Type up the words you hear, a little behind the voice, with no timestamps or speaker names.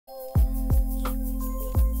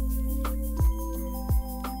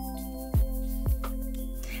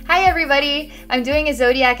Hi everybody! I'm doing a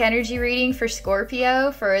Zodiac energy reading for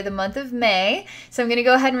Scorpio for the month of May. So I'm going to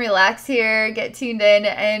go ahead and relax here, get tuned in,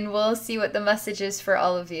 and we'll see what the message is for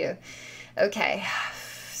all of you. Okay,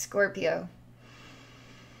 Scorpio.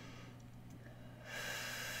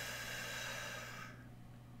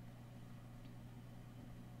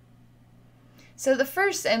 So the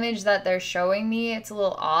first image that they're showing me, it's a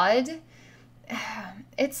little odd.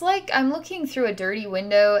 It's like I'm looking through a dirty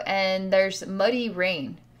window and there's muddy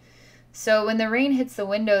rain. So when the rain hits the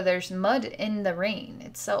window, there's mud in the rain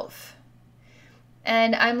itself.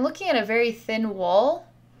 And I'm looking at a very thin wall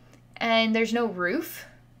and there's no roof.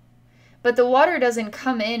 But the water doesn't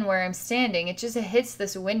come in where I'm standing. It just hits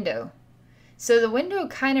this window. So the window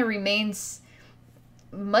kind of remains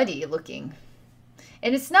muddy looking.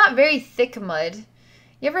 And it's not very thick mud.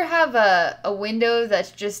 You ever have a window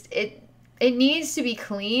that's just, it needs to be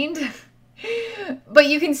cleaned, but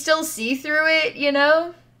you can still see through it, you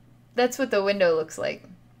know? That's what the window looks like.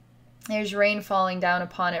 There's rain falling down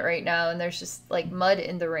upon it right now, and there's just like mud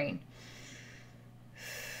in the rain.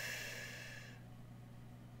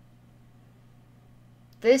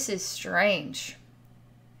 This is strange.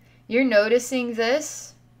 You're noticing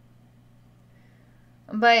this,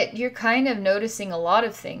 but you're kind of noticing a lot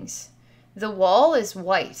of things. The wall is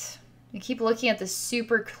white. You keep looking at this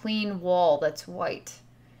super clean wall that's white.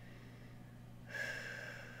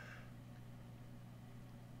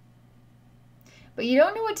 But you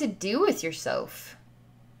don't know what to do with yourself.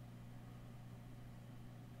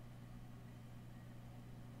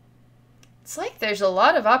 It's like there's a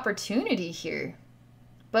lot of opportunity here.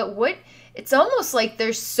 But it's almost like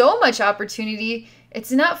there's so much opportunity,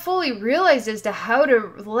 it's not fully realized as to how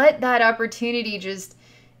to let that opportunity just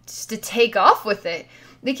to take off with it.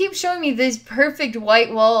 They keep showing me these perfect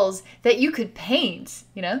white walls that you could paint,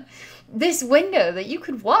 you know? This window that you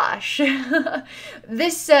could wash.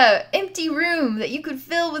 This empty room that you could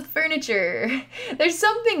fill with furniture. There's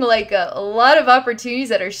something like a lot of opportunities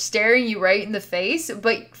that are staring you right in the face,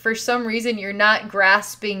 but for some reason you're not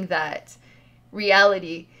grasping that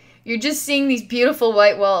reality. You're just seeing these beautiful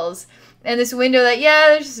white walls and this window that, yeah,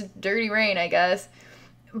 there's just dirty rain, I guess.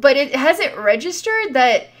 But it hasn't registered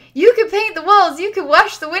that you could paint the walls, you could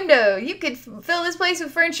wash the window, you could fill this place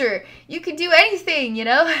with furniture, you could do anything, you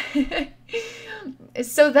know?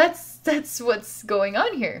 So that's what's going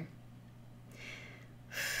on here.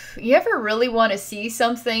 You ever really want to see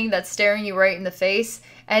something that's staring you right in the face,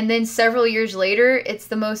 and then several years later, it's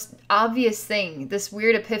the most obvious thing. This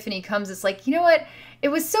weird epiphany comes, it's like, you know what? It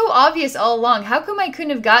was so obvious all along. How come I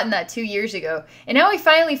couldn't have gotten that 2 years ago? And now I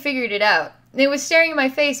finally figured it out. It was staring in my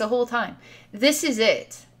face the whole time. This is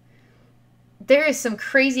it. There is some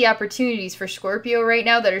crazy opportunities for Scorpio right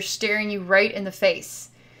now that are staring you right in the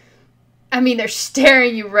face. I mean, they're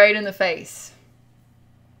staring you right in the face.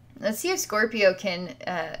 Let's see if Scorpio can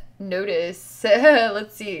notice.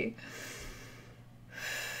 Let's see.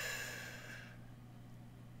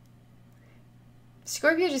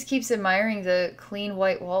 Scorpio just keeps admiring the clean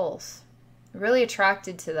white walls. Really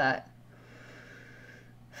attracted to that.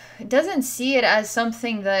 It doesn't see it as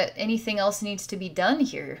something that anything else needs to be done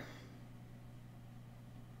here.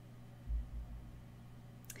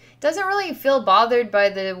 Doesn't really feel bothered by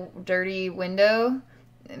the dirty window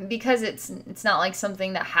because it's not like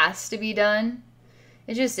something that has to be done.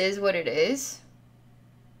 It just is what it is.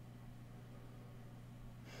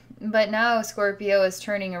 But now Scorpio is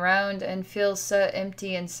turning around and feels so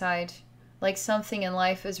empty inside, like something in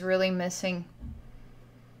life is really missing.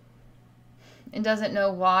 And doesn't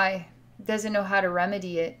know why, doesn't know how to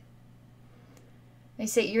remedy it. They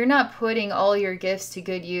say, you're not putting all your gifts to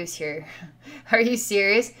good use here. Are you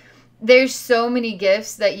serious? There's so many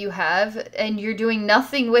gifts that you have and you're doing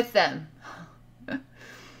nothing with them.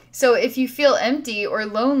 So if you feel empty or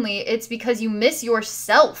lonely, it's because you miss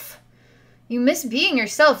yourself. You miss being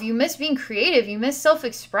yourself. You miss being creative. You miss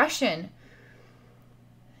self-expression.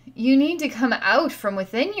 You need to come out from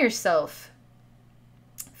within yourself.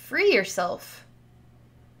 Free yourself.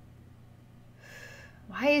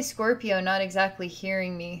 Why is Scorpio not exactly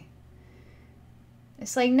hearing me?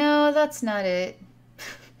 It's like, no, that's not it.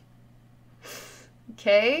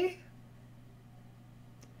 Okay?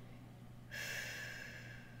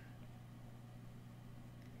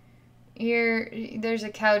 There's a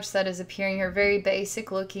couch that is appearing here, very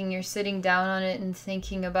basic looking. You're sitting down on it and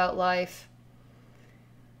thinking about life.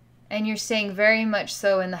 And you're staying very much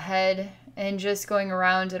so in the head and just going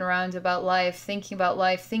around and around about life, thinking about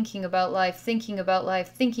life, thinking about life, thinking about life,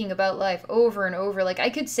 thinking about life over and over. Like, I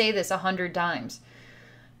could say this 100 times.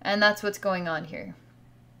 And that's what's going on here.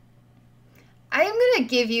 I am going to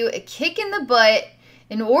give you a kick in the butt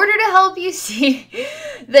in order to help you see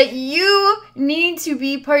that you need to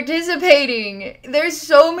be participating. There's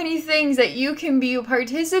so many things that you can be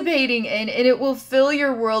participating in, and it will fill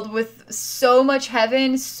your world with so much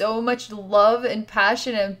heaven, so much love and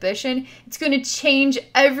passion and ambition. It's going to change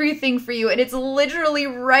everything for you, and it's literally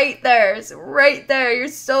right there. It's right there. You're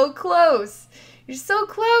so close. You're so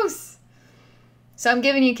close. So I'm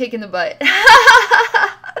giving you a kick in the butt.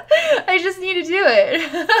 I just need to do it.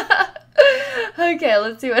 Okay,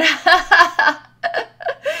 let's see what.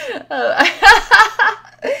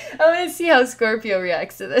 I want to see how Scorpio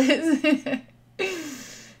reacts to this.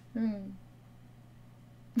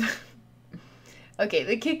 Okay,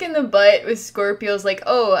 the kick in the butt with Scorpio's like,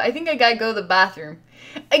 oh, I think I gotta go to the bathroom.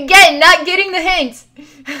 Again, not getting the hint.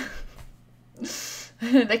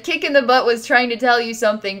 The kick in the butt was trying to tell you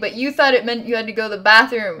something, but you thought it meant you had to go to the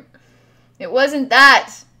bathroom. It wasn't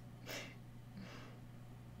that.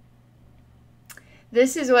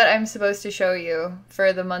 This is what I'm supposed to show you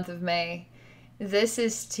for the month of May. This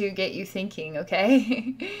is to get you thinking,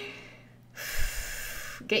 okay?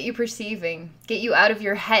 Get you perceiving. Get you out of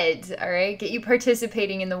your head, all right? Get you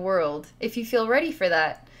participating in the world, if you feel ready for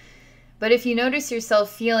that. But if you notice yourself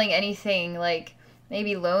feeling anything like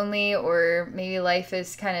maybe lonely, or maybe life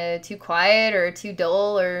is kind of too quiet or too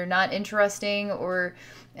dull or not interesting, or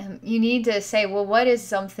you need to say, well, what is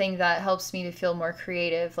something that helps me to feel more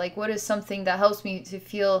creative? Like, what is something that helps me to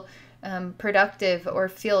feel productive or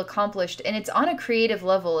feel accomplished? And it's on a creative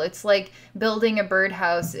level. It's like building a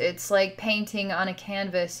birdhouse. It's like painting on a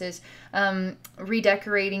canvas. Is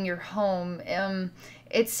redecorating your home.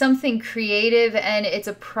 It's something creative, and it's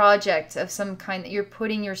a project of some kind that you're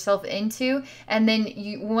putting yourself into, and then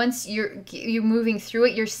once you're moving through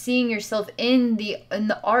it, you're seeing yourself in the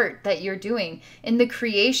art that you're doing, in the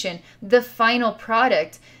creation, the final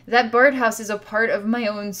product. That birdhouse is a part of my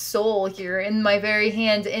own soul here, in my very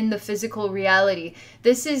hand, in the physical reality.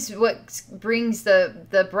 This is what brings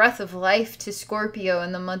the breath of life to Scorpio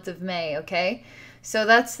in the month of May, okay? So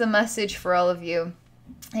that's the message for all of you.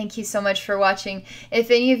 Thank you so much for watching.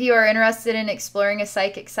 If any of you are interested in exploring a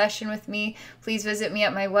psychic session with me, please visit me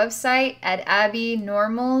at my website at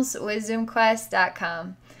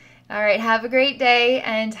abbeynormalswisdomquest.com. All right, have a great day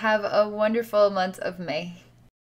and have a wonderful month of May.